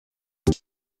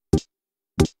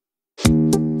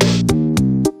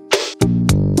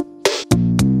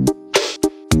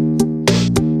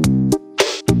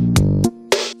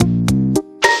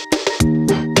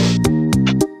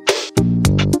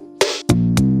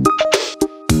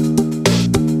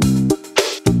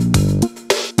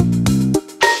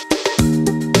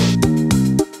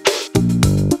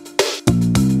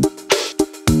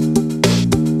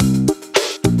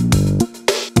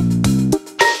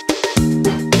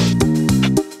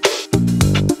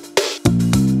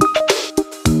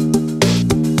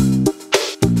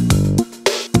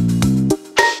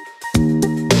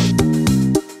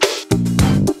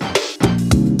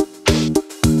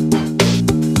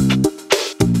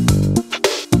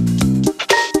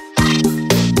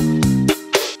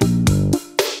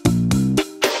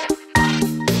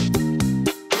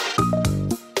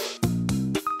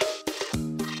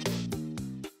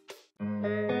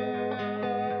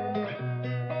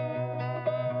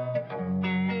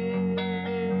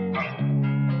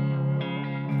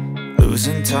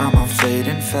losing time, I'm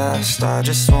fading fast. I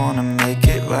just wanna make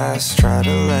it last. Try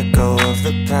to let go of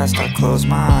the past. I close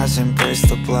my eyes, embrace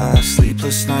the blast.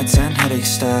 Sleepless nights and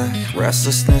headaches stack.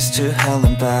 Restlessness to hell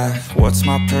and back. What's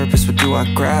my purpose, what do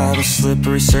I grab? A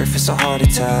slippery surface, a heart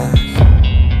attack.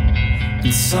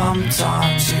 And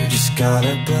sometimes you just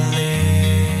gotta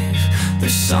believe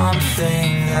there's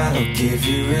something that'll give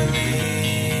you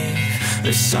relief.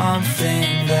 There's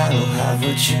something that'll have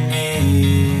what you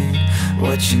need,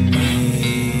 what you need.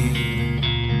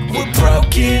 We're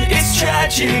broken, it's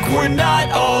tragic, we're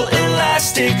not all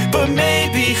elastic, but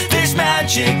maybe there's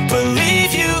magic.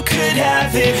 Believe you could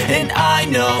have it, and I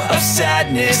know of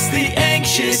sadness, the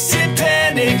anxious and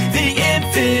panic, the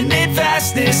infinite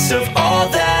vastness of all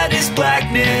that is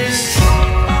blackness.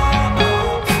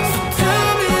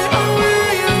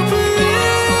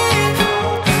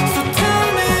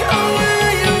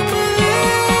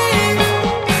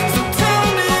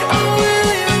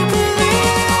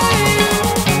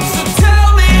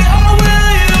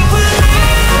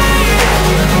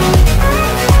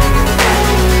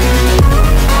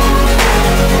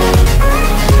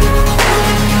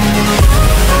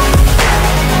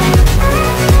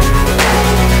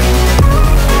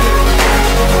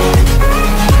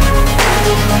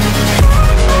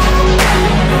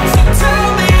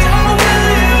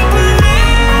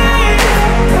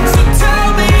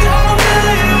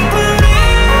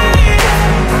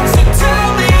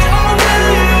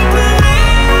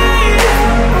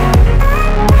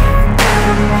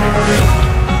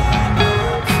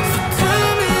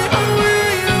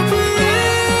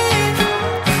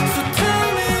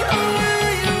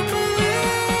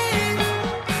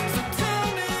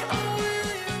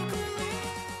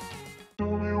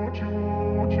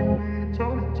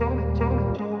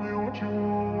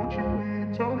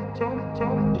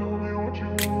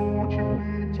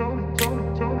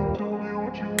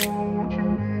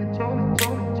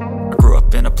 I grew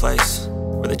up in a place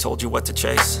where they told you what to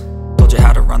chase, told you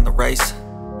how to run the race.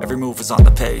 Every move was on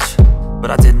the page,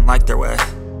 but I didn't like their way.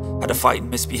 Had to fight and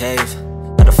misbehave,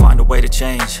 had to find a way to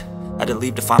change, had to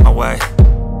leave to find my way.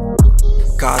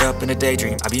 Caught up in a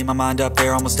daydream, I beat my mind up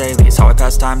there almost daily. It's how I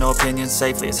pass time, no opinions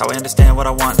safely. It's how I understand what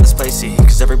I want in this place, see.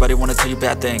 Cause everybody wanna tell you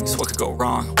bad things, what could go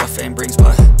wrong, what fame brings.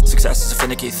 But success is a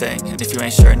finicky thing, and if you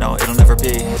ain't sure, no, it'll never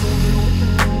be.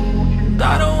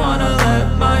 I don't wanna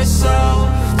let myself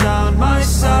down,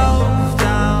 myself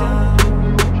down.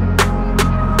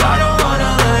 I don't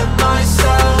wanna let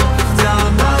myself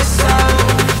down,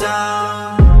 myself down.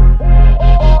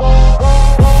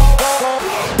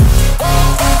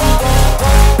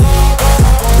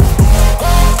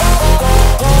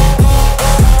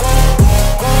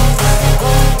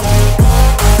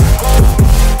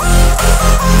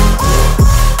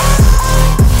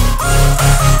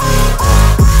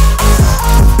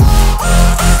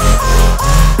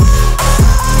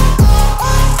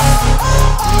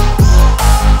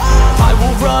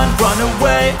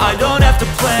 I don't have to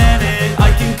plan it,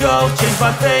 I can go change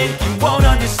my fate. You won't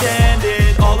understand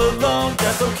it, all alone,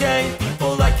 that's okay.